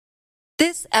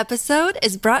This episode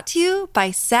is brought to you by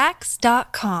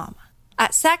Sax.com.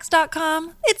 At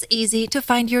Sax.com, it's easy to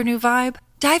find your new vibe.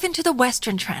 Dive into the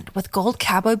Western trend with gold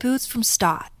cowboy boots from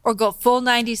Stott, or go full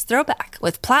 90s throwback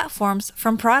with platforms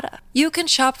from Prada. You can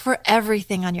shop for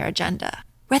everything on your agenda,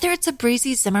 whether it's a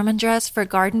breezy Zimmermann dress for a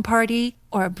garden party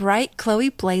or a bright Chloe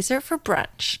blazer for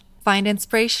brunch. Find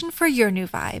inspiration for your new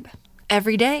vibe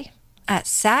every day at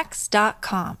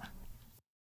Sax.com.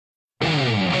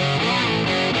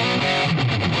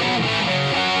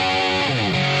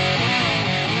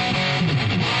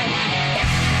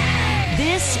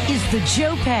 This is the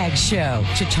Joe Pags Show.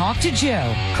 To talk to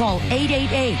Joe, call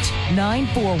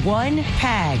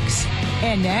 888-941-PAGS.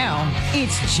 And now,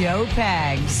 it's Joe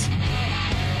Pags.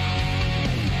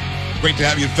 Great to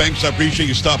have you. Thanks. I appreciate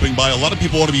you stopping by. A lot of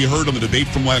people want to be heard on the debate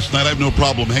from last night. I have no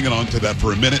problem hanging on to that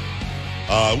for a minute.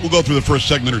 We'll go through the first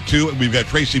segment or two. We've got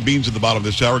Tracy Beanz at the bottom of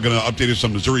this hour going to update us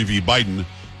on Missouri v. Biden.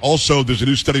 Also, there's a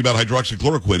new study about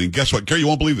hydroxychloroquine. And guess what? Carrie, you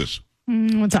won't believe this.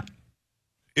 What's up?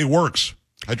 It works.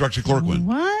 Hydroxychloroquine.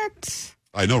 What?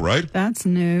 I know, right? That's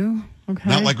new. Okay.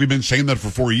 Not like we've been saying that for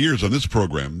 4 years on this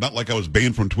program. Not like I was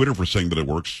banned from Twitter for saying that it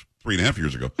works 3.5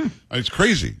 years ago. It's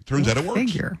crazy. Turns out it works.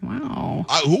 Figure. Wow.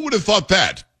 Who would have thought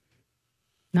that?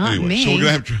 Not anyway, me. So we're gonna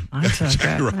have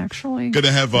exactly right. Actually,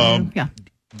 gonna have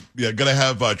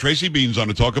Tracy Beanz on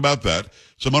to talk about that.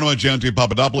 Simona Gianti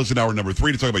Papadopoulos in hour number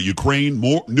 3 to talk about Ukraine.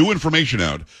 More new information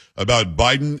out about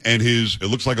Biden and his. It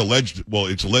looks like alleged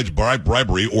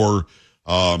bribery or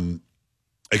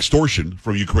extortion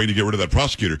from Ukraine to get rid of that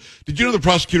prosecutor. Did you know the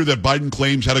prosecutor that Biden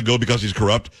claims had to go because he's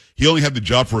corrupt? He only had the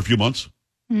job for a few months.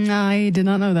 No, I did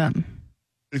not know that.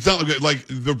 It's not like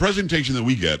the presentation that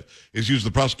we get is he was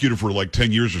the prosecutor for like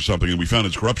 10 years or something, and we found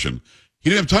his corruption. He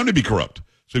didn't have time to be corrupt.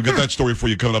 So we've got that story for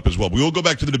you coming up as well. We will go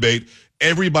back to the debate.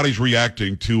 Everybody's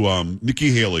reacting to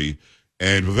Nikki Haley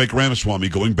and Vivek Ramaswamy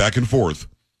going back and forth.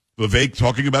 Vivek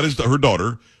talking about her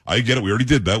daughter. I get it. We already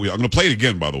did that. I'm going to play it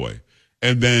again, by the way.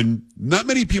 And then not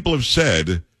many people have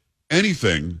said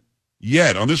anything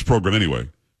yet on this program anyway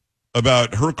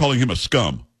about her calling him a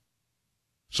scum.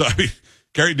 So, I mean,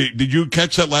 Carrie, did you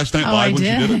catch that last night live when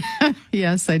she did it?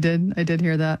 Yes, I did. I did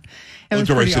hear that. It was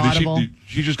pretty audible. Did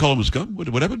she just call him a scum? What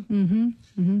happened? Mm-hmm.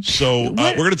 Mm-hmm. So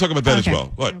we're going to talk about that as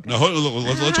well. What? Okay. Now,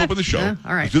 let's open the show.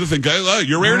 All right. Let's do the thing.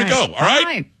 You're ready to go. All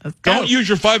right? Let's go. Don't use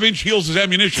your 5-inch heels as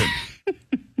ammunition,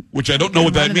 which I don't know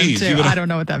what that means. I don't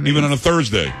know what that means. Even on a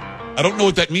Thursday. I don't know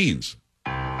what that means.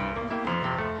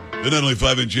 They're not only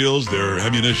 5-inch heels, they're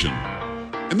ammunition.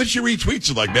 And then she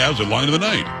retweets it like that was a line of the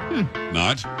night.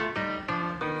 Not.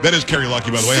 That is Carrie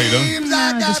Lockie, by the way. How you doing?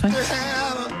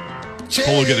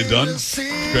 Polo get it done.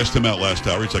 Stressed him out last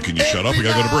hour. He's like, can you shut up? We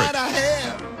got to go to break.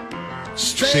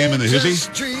 Sam and the Hizzy.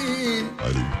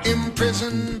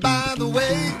 Imprisoned by the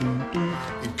way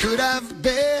it could have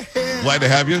been. Glad to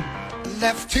have you.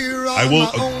 I will.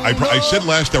 I said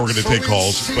last hour we're going to take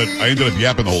calls, but I ended up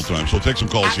yapping the whole time. So we'll take some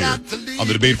calls here on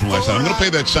the debate from last night. I'm going to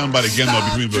play that soundbite again, though,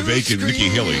 between Vivek and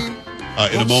Nikki Haley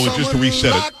in a moment, just to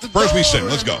reset it. First, we sing.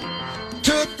 Let's go.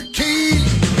 Took the key,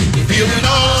 feeling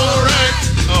all right.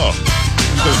 Oh,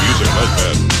 the music. That was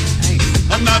bad.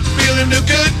 I'm not feeling too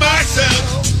good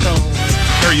myself.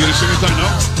 Are you going to sing this time? No.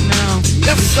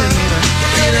 Yes, sir.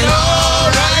 Feeling all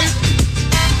right.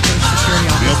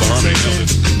 Nailed the harmony. Nailed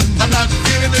it. I'm not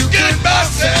feeling too good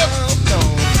myself.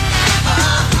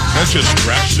 That's just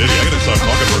Scratch City. I gotta stop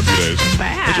talking for a few days.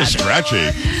 Bad. It's just scratchy.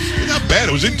 It's not bad.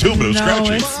 It was in tune, but it was scratchy.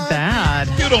 No, it's bad.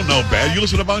 You don't know bad. You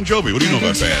listen to Bon Jovi. What do you know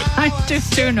about bad? I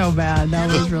just do know bad. That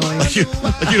was really...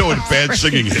 you know what bad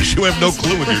singing is. You have no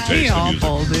clue with your taste in music.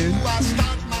 Awful, dude.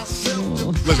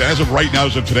 Listen, as of right now,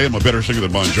 as of today, I'm a better singer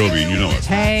than Bon Jovi, and you know it.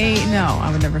 Hey, no, I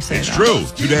would never say it's that.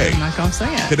 It's true. Today. I'm not going to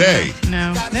say it. Today.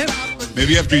 No. Nope.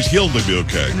 Maybe after he's healed, he'll be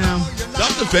okay. No.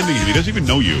 Stop defending him. He doesn't even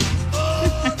know you.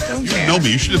 Don't You care. know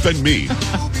me. You should defend me.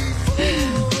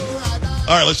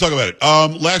 All right, let's talk about it.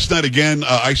 Last night, again,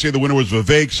 I say the winner was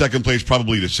Vivek. Second place,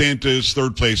 probably DeSantis.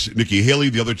 Third place, Nikki Haley.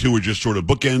 The other two were just sort of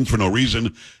bookends for no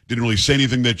reason. Didn't really say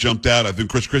anything that jumped out. I think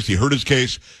Chris Christie hurt his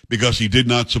case because he did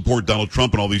not support Donald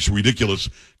Trump and all these ridiculous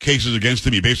cases against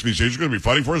him. He basically says he's going to be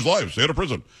fighting for his life. Stay out of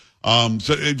prison.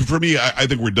 So for me, I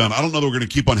think we're done. I don't know that we're going to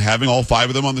keep on having all 5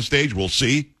 of them on the stage. We'll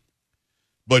see.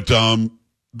 But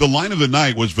the line of the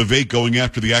night was Vivek going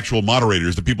after the actual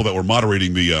moderators, the people that were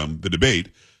moderating the debate.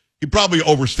 He probably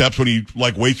oversteps when he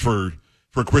waits for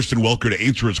Kristen Welker to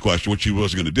answer his question, which he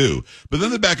wasn't going to do. But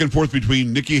then the back and forth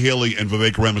between Nikki Haley and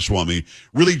Vivek Ramaswamy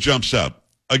really jumps up.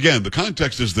 Again, the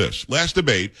context is this. Last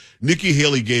debate, Nikki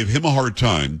Haley gave him a hard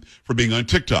time for being on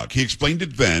TikTok. He explained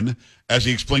it then, as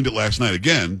he explained it last night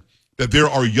again, that there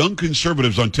are young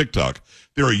conservatives on TikTok.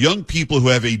 There are young people who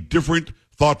have a different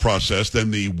thought process than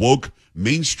the woke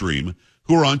mainstream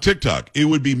who are on TikTok. It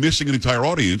would be missing an entire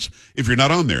audience if you're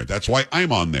not on there. That's why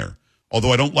I'm on there.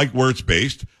 Although I don't like where it's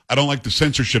based. I don't like the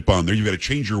censorship on there. You've got to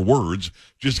change your words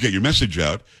just to get your message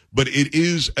out. But it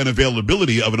is an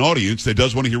availability of an audience that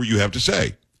does want to hear what you have to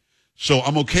say. So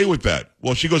I'm okay with that.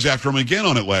 Well, she goes after him again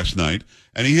on it last night,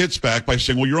 and he hits back by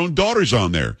saying, well, your own daughter's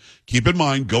on there. Keep in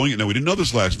mind, going in, now we didn't know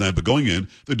this last night, but going in,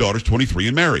 the daughter's 23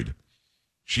 and married.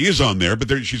 She is on there, but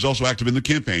she's also active in the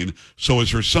campaign. So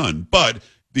is her son. But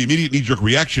the immediate knee-jerk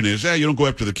reaction is, you don't go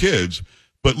after the kids.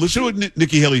 But listen to what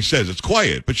Nikki Haley says. It's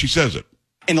quiet, but she says it.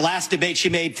 In the last debate, she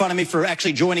made fun of me for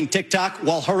actually joining TikTok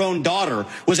while her own daughter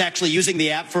was actually using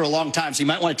the app for a long time. So you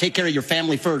might want to take care of your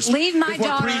family first. Leave my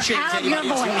daughter out of your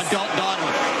voice. Adult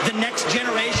daughter. The next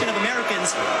generation of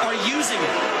Americans are using it.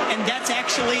 And that's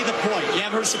actually the point. You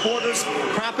have her supporters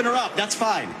propping her up. That's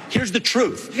fine. Here's the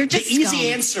truth. You're just the easy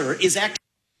scum. answer is actually...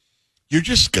 You're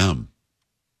just scum.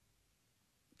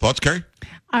 Thoughts, Carrie?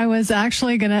 I was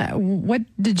actually what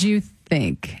did you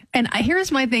think? And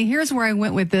here's my thing. Here's where I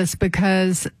went with this,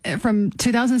 because from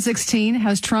 2016,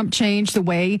 has Trump changed the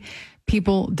way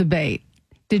people debate?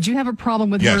 Did you have a problem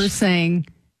with her saying,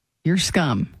 you're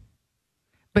scum?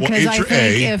 Because I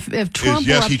think if Trump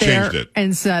were up there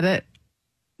and said it,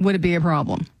 would it be a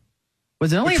problem?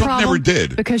 Was it only a problem? Trump never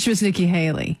did. Because she was Nikki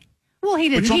Haley. Well, he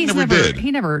didn't.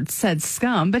 He never said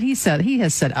scum, but he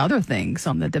has said other things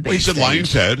on the debate. Well, he said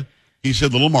Lion's Head. He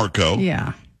said Little Marco.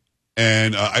 Yeah.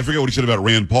 And I forget what he said about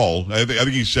Rand Paul. I think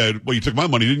he said, well, you took my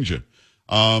money, didn't you?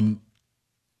 I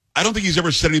don't think he's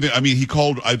ever said anything. I mean,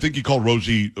 I think he called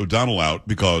Rosie O'Donnell out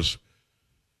because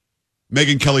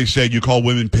Megyn Kelly said, you call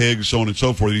women pigs, so on and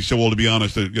so forth. He said, well, to be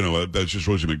honest, that's just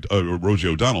Rosie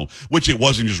O'Donnell, which it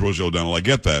wasn't just Rosie O'Donnell. I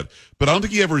get that. But I don't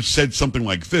think he ever said something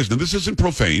like this. Now, this isn't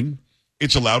profane.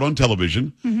 It's allowed on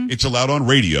television. Mm-hmm. It's allowed on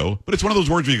radio. But it's one of those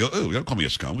words where you go, oh, don't call me a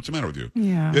scum. What's the matter with you?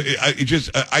 Yeah.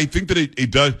 I think that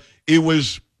it does. It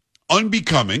was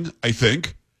unbecoming, I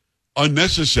think,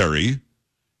 unnecessary.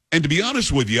 And to be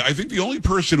honest with you, I think the only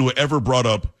person who ever brought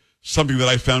up something that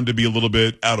I found to be a little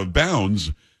bit out of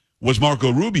bounds was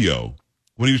Marco Rubio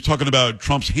when he was talking about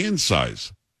Trump's hand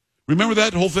size. Remember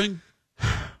that whole thing?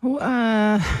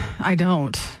 I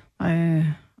don't.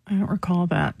 I don't recall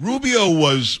that. Rubio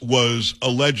was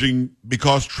alleging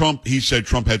because he said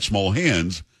Trump had small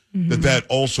hands, mm-hmm. that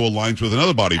also aligns with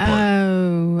another body part.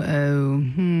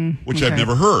 Which I've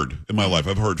never heard in my life.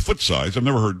 I've heard foot size. I've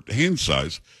never heard hand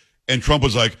size. And Trump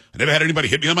was like, I never had anybody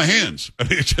hit me on my hands. I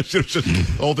mean, it was just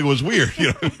the whole thing was weird.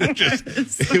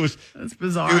 It was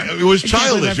bizarre. It was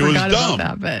childish. It was dumb.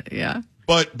 About that, but yeah.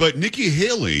 But Nikki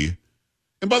Haley,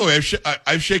 and by the way,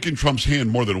 I've shaken Trump's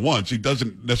hand more than once. He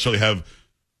doesn't necessarily have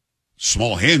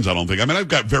small hands, I don't think. I mean, I've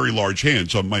got very large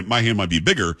hands, so my hand might be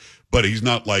bigger, but he's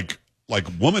not like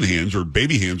woman hands or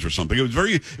baby hands or something.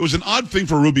 It was an odd thing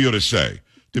for Rubio to say,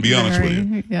 to be honest with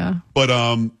you. Yeah. But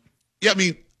I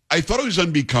mean, I thought it was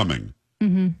unbecoming.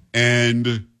 Mm-hmm.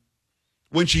 And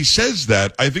when she says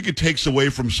that, I think it takes away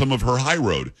from some of her high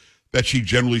road that she,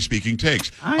 generally speaking,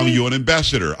 takes. I'm a UN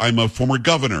ambassador. I'm a former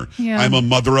governor. Yeah, I'm a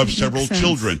mother of several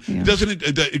children. Yeah.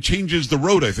 It changes the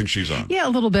road I think she's on. Yeah, a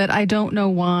little bit. I don't know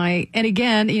why. And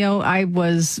again, I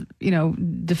was,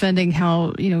 defending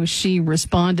how, she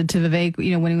responded to Vivek,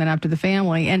 when he went after the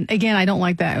family. And again, I don't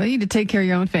like that. You need to take care of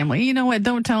your own family. You know what?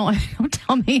 Don't tell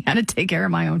me how to take care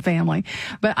of my own family.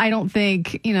 But I don't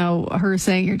think, her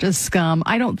saying you're just scum,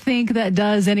 I don't think that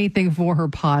does anything for her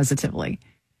positively.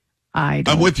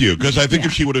 I'm with you, because I think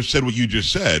if she would have said what you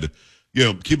just said,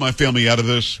 keep my family out of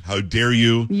this. How dare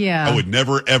you? Yeah. I would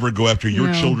never, ever go after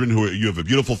your children you have a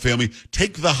beautiful family.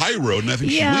 Take the high road, and I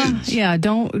think she wins. Yeah,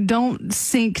 don't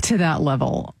sink to that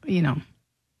level,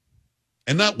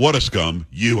 And not what a scum,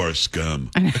 you are scum.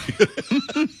 It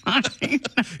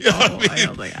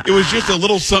was just a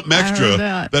little something extra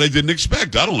that I didn't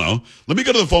expect. I don't know. Let me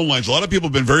go to the phone lines. A lot of people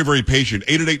have been very, very patient.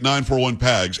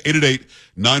 888-941-PAGS,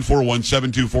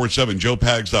 888-941-7247,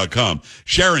 joepags.com.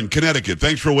 Sharon, Connecticut,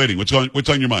 thanks for waiting. What's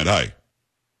on your mind? Hi.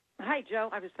 Hi, Joe.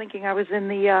 I was thinking I was in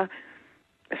the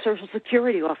Social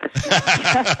Security office.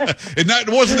 It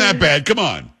wasn't that bad. Come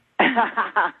on.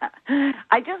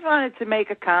 I just wanted to make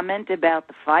a comment about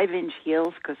the 5-inch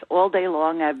heels, because all day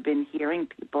long I've been hearing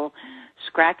people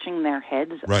scratching their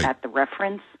heads at the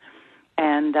reference.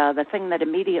 And the thing that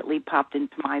immediately popped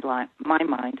into my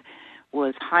mind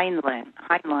was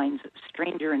Heinlein's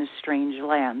Stranger in a Strange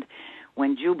Land,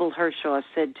 when Jubal Hershaw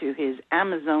said to his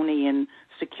Amazonian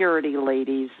security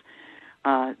ladies,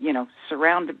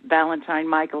 surround Valentine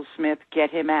Michael Smith, get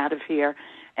him out of here,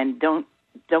 and don't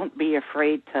be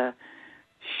afraid to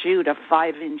shoot a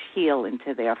 5-inch heel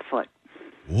into their foot.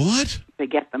 What? To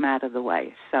get them out of the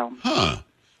way. So. Huh.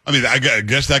 I mean, I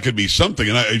guess that could be something.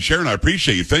 And Sharon, I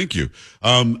appreciate you. Thank you.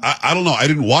 I don't know. I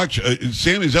didn't watch.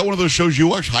 Sam, is that one of those shows you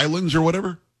watch, Highlands or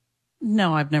whatever?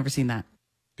 No, I've never seen that.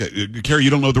 Carrie,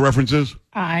 you don't know what the reference is?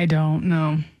 I don't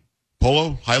know.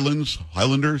 Polo? Highlands?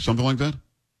 Highlander? Something like that?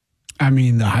 I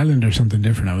mean, the Highlander something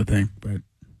different, I would think. But,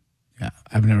 yeah,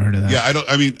 I've never heard of that.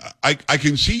 Yeah, I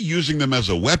can see using them as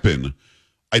a weapon.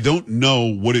 I don't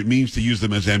know what it means to use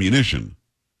them as ammunition.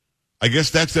 I guess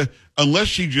that's unless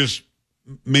she just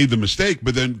made the mistake.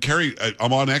 But then, Carrie,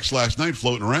 I'm on X last night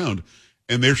floating around,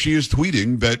 and there she is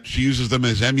tweeting that she uses them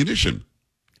as ammunition.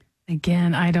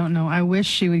 Again, I don't know. I wish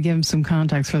she would give him some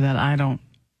context for that.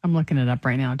 I'm looking it up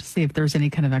right now to see if there's any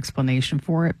kind of explanation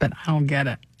for it, but I don't get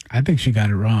it. I think she got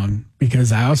it wrong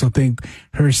because I also think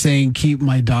her saying, keep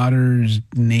my daughter's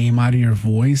name out of your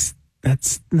voice,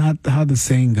 that's not how the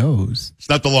saying goes. It's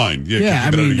not the line. Yeah,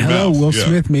 I mean, hello, Will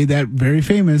Smith made that very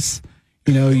famous.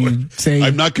 You know, you say...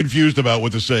 I'm not confused about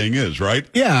what the saying is, right?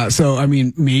 Yeah, so, I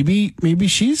mean, maybe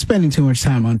she's spending too much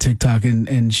time on TikTok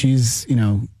and she's,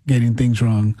 getting things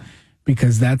wrong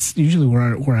because that's usually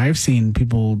where I've seen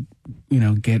people,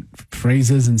 get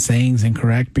phrases and sayings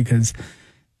incorrect because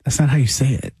that's not how you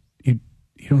say it.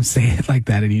 You don't say it like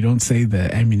that, and you don't say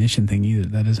the ammunition thing either.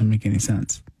 That doesn't make any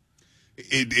sense.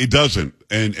 It doesn't,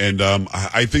 and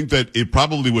I think that it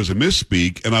probably was a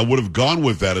misspeak, and I would have gone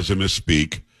with that as a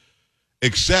misspeak,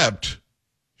 except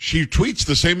she tweets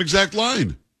the same exact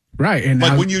line. Right, and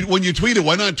like when you tweet it,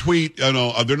 why not tweet? They're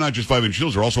not just 5-inch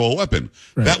shields; they're also a weapon.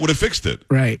 Right. That would have fixed it.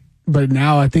 Right, but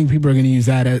now I think people are going to use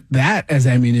that as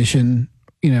ammunition,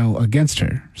 against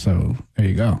her. So there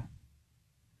you go.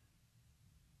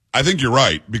 I think you're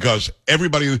right because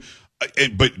everybody.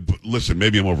 But listen,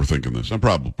 maybe I'm overthinking this. I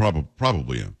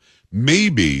probably am.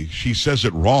 Maybe she says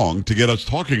it wrong to get us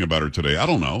talking about her today. I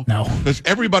don't know. No, because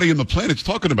everybody in the planet's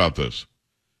talking about this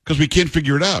because we can't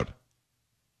figure it out.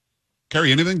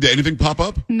 Carrie, did anything pop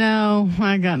up? No,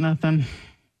 I got nothing.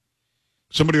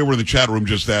 Somebody over in the chat room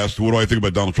just asked, what do I think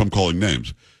about Donald Trump calling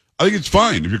names? I think it's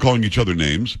fine if you're calling each other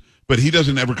names, but he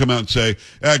doesn't ever come out and say,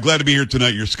 glad to be here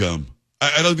tonight, you're scum.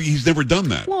 I don't think he's never done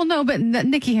that. Well, no, but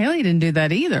Nikki Haley didn't do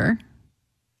that either.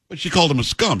 But she called him a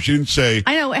scum. She didn't say,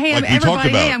 I know, hey, like everybody,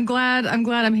 hey, I'm glad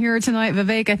I'm here tonight.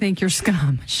 Vivek, I think you're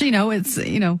scum.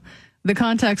 The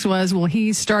context was, well,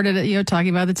 he started, talking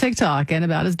about the TikTok and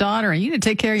about his daughter, and you need to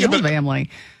take care of your own family.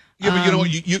 Yeah, but you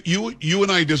know what? You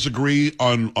and I disagree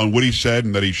on what he said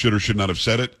and that he should or should not have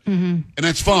said it, and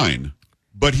that's fine.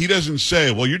 But he doesn't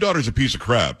say, well, your daughter's a piece of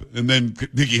crap. And then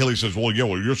Nikki Haley says, well,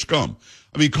 you're scum.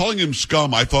 I mean, calling him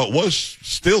scum, I thought, was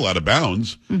still out of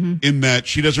bounds in that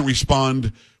she doesn't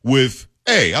respond with,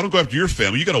 hey, I don't go after your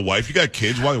family. You got a wife, you got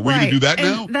kids. Why are you going to do that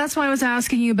now? That's why I was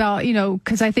asking you about,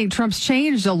 because I think Trump's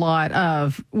changed a lot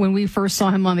of when we first saw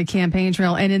him on the campaign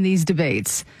trail and in these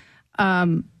debates.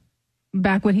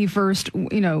 Back when he first,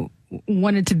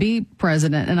 wanted to be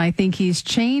president, and I think he's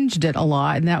changed it a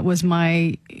lot. And that was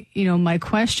my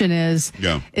question is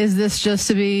this just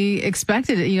to be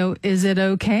expected? Is it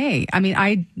okay? I mean,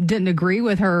 I didn't agree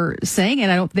with her saying it.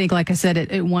 I don't think, like I said,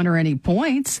 it won her any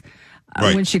points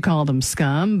when she called him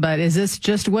scum. But is this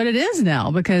just what it is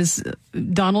now? Because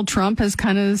Donald Trump has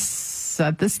kind of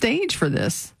set the stage for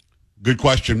this. Good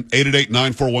question.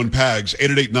 888-941-PAGS,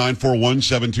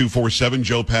 888-941-7247,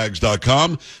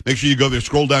 joepags.com. Make sure you go there,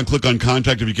 scroll down, click on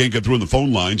contact if you can't get through on the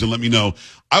phone lines, and let me know.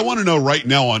 I want to know right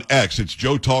now on X, it's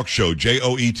Joe Talk Show,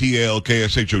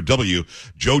 JOETALKSHOW,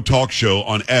 Joe Talk Show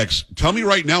on X. Tell me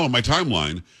right now on my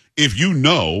timeline if you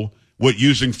know what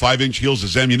using 5-inch heels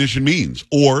as ammunition means.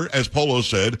 Or, as Polo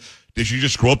said, did she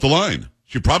just screw up the line?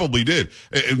 She probably did.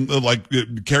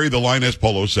 And carry the line, as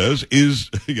Polo says, is,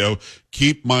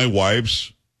 keep my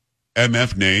wife's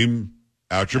MF name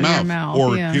out your mouth.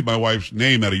 Or keep my wife's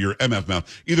name out of your MF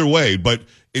mouth. Either way, but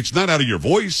it's not out of your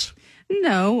voice.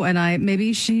 No, and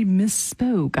maybe she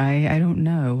misspoke. I don't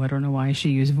know. I don't know why she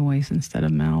used voice instead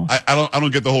of mouth. I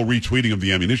don't get the whole retweeting of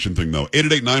the ammunition thing, though.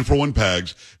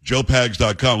 888-941-PAGS,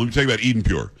 joepags.com. Let me tell you about Eden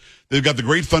Pure. They've got the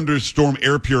Great Thunderstorm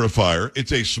Air Purifier.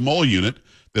 It's a small unit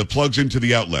that plugs into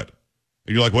the outlet.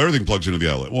 And you're like, well, everything plugs into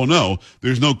the outlet. Well, no,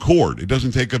 there's no cord. It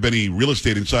doesn't take up any real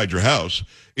estate inside your house.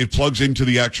 It plugs into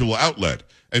the actual outlet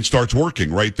and starts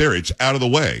working right there. It's out of the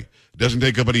way. It doesn't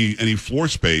take up any floor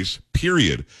space,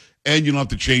 period. And you don't have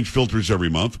to change filters every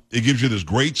month. It gives you this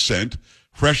great scent,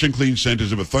 fresh and clean scent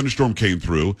as if a thunderstorm came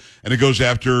through. And it goes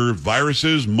after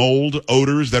viruses, mold,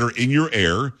 odors that are in your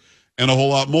air. and a whole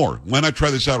lot more. Why not try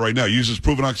this out right now? It uses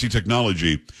proven oxy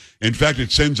technology. In fact,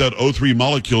 it sends out O3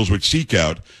 molecules which seek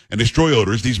out and destroy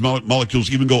odors. These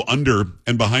molecules even go under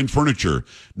and behind furniture.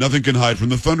 Nothing can hide from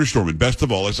the thunderstorm. And best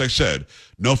of all, as I said,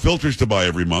 no filters to buy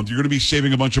every month. You're going to be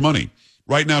saving a bunch of money.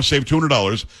 Right now, save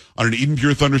 $200 on an Eden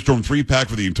Pure Thunderstorm 3-pack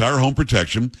for the entire home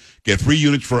protection. Get 3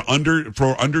 units for under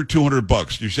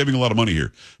 $200. You're saving a lot of money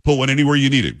here. Put one anywhere you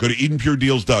need it. Go to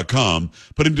EdenPureDeals.com.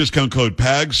 Put in discount code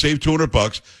PAGS. Save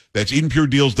 $200. That's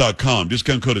EdenPureDeals.com.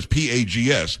 Discount code is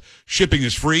PAGS. Shipping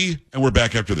is free, and we're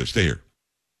back after this. Stay here.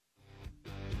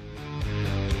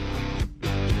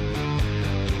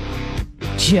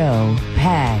 Joe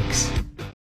Pags.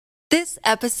 This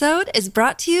episode is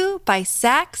brought to you by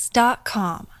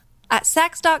Sax.com. At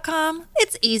Sax.com,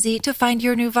 it's easy to find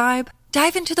your new vibe.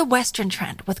 Dive into the Western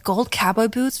trend with gold cowboy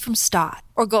boots from Stott,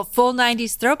 or go full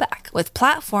 90s throwback with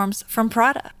platforms from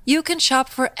Prada. You can shop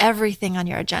for everything on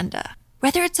your agenda,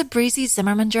 whether it's a breezy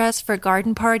Zimmermann dress for a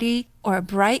garden party or a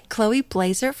bright Chloe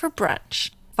blazer for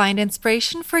brunch. Find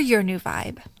inspiration for your new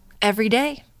vibe every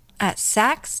day at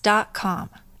Sax.com.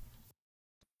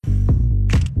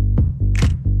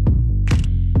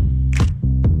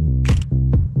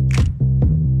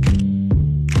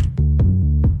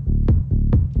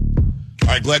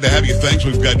 All right, glad to have you. Thanks.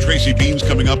 We've got Tracy Beanz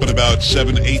coming up in about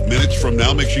 7-8 minutes from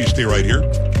now. Make sure you stay right here.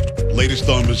 Latest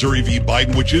on Missouri v.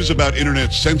 Biden, which is about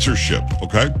internet censorship,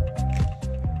 okay?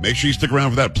 Make sure you stick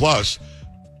around for that. Plus,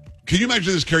 can you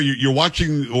imagine this, Carrie? You're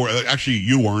watching, or actually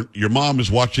you weren't. Your mom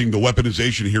is watching the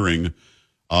weaponization hearing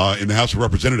in the House of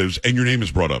Representatives, and your name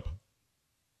is brought up.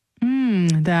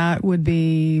 That would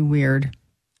be weird.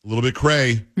 A little bit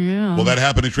cray. Yeah. Well, that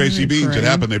happened to Tracy Beanz. Cray. It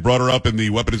happened. They brought her up in the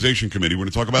Weaponization Committee. We're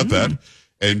going to talk about that.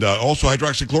 And also,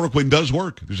 hydroxychloroquine does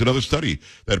work. There's another study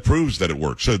that proves that it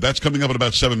works. So that's coming up in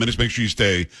about 7 minutes. Make sure you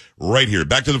stay right here.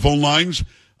 Back to the phone lines.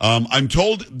 I'm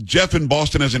told Jeff in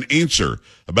Boston has an answer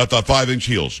about the 5-inch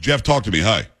heels. Jeff, talk to me.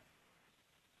 Hi.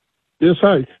 Yes,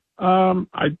 hi.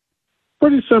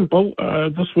 Pretty simple.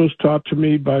 This was taught to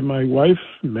me by my wife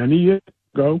many years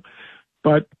ago.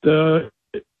 But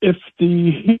if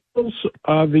the heels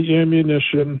are the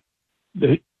ammunition,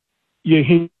 your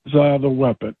hands are the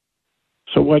weapon.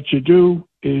 So what you do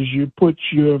is you put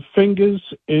your fingers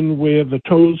in where the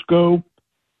toes go,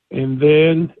 and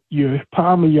then your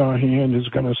palm of your hand is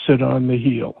going to sit on the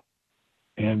heel.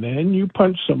 And then you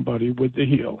punch somebody with the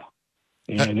heel,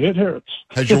 and it hurts.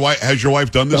 Has your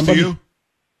wife done this to you?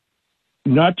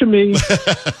 Not to me.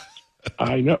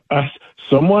 I know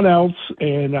someone else,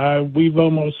 and we've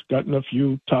almost gotten a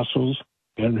few tussles,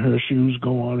 and her shoes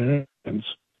go on her hands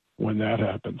when that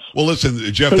happens. Well, listen,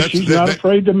 Jeff, she's not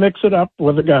afraid to mix it up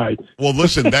with a guy. Well,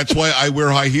 listen, that's why I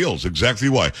wear high heels. Exactly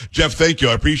why. Jeff, thank you.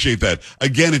 I appreciate that.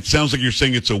 Again, it sounds like you're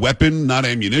saying it's a weapon, not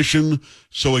ammunition.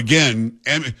 So again,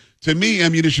 to me,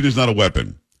 ammunition is not a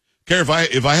weapon. Care, if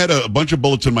I had a bunch of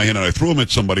bullets in my hand and I threw them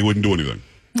at somebody, it wouldn't do anything.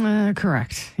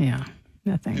 Correct. Yeah.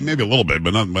 Nothing. Maybe a little bit,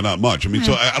 but not much. I mean,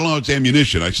 so I don't know. It's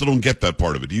ammunition. I still don't get that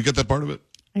part of it. Do you get that part of it?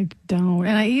 I don't.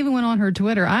 And I even went on her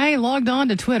Twitter. I logged on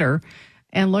to Twitter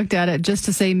and looked at it just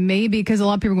to say maybe, because a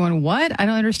lot of people are going, what? I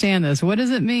don't understand this. What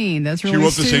does it mean? That's really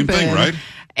stupid. She wrote the same thing, right?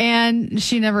 And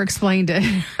she never explained it.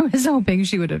 I was hoping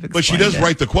she would have explained it. But she does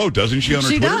write the quote, doesn't she, on her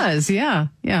Twitter? She does, yeah.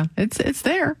 Yeah, it's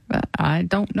there. But I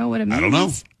don't know what it means.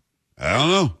 I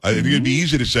don't know. I think it'd be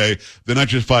easy to say they're not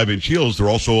just 5-inch heels; they're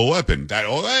also a weapon.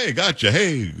 Hey, gotcha.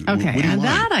 Hey, okay, and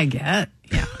that I get.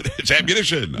 Yeah, it's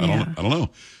ammunition. I don't know.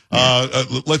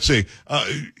 Let's see.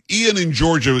 Ian in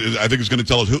Georgia, I think, is going to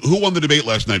tell us who won the debate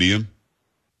last night. Ian.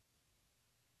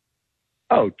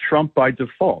 Oh, Trump by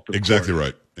default. Exactly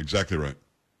right. Exactly right.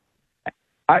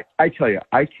 I tell you,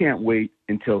 I can't wait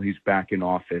until he's back in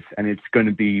office, and it's going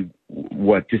to be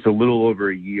just a little over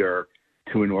a year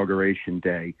to Inauguration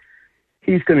Day.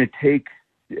 He's going to take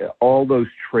all those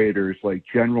traitors like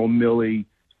General Milley,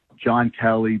 John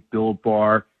Kelly, Bill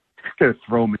Barr, just going to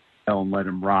throw them in hell and let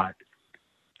him rot.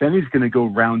 Then he's going to go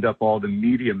round up all the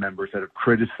media members that have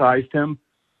criticized him,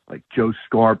 like Joe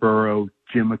Scarborough,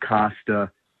 Jim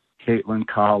Acosta, Caitlin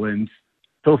Collins.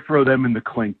 He'll throw them in the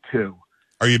clink, too.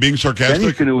 Are you being sarcastic? Then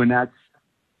he's going to enact...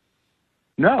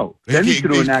 No. Then he's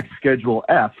going to enact Schedule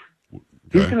F. Okay.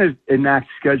 He's going to enact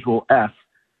Schedule F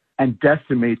and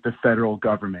decimate the federal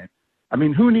government. I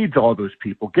mean, who needs all those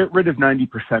people? Get rid of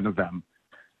 90% of them.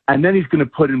 And then he's going to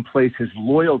put in place his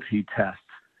loyalty tests.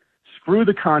 Screw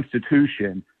the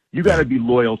Constitution. You got to be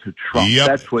loyal to Trump. Yep,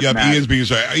 that's what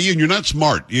matters. Ian, you're not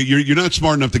smart. You're not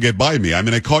smart enough to get by me. I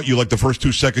mean, I caught you like the first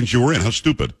 2 seconds you were in. How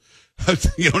stupid.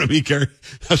 You know what I mean, Carrie?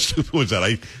 How stupid was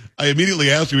that? I immediately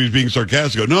asked him if he was being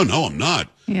sarcastic. I go, no, I'm not.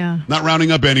 Yeah. Not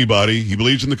rounding up anybody. He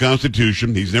believes in the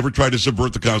Constitution. He's never tried to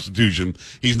subvert the Constitution.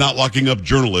 He's not locking up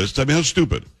journalists. I mean, how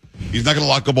stupid. He's not going to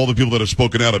lock up all the people that have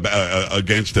spoken out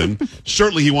against him.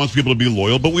 Certainly he wants people to be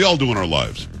loyal, but we all do in our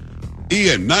lives.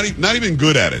 Ian, not even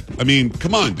good at it. I mean,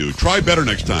 come on, dude. Try better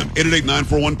next time.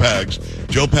 888-941-PAGS,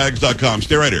 joepags.com.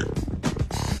 Stay right here.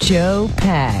 Joe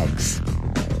Pags.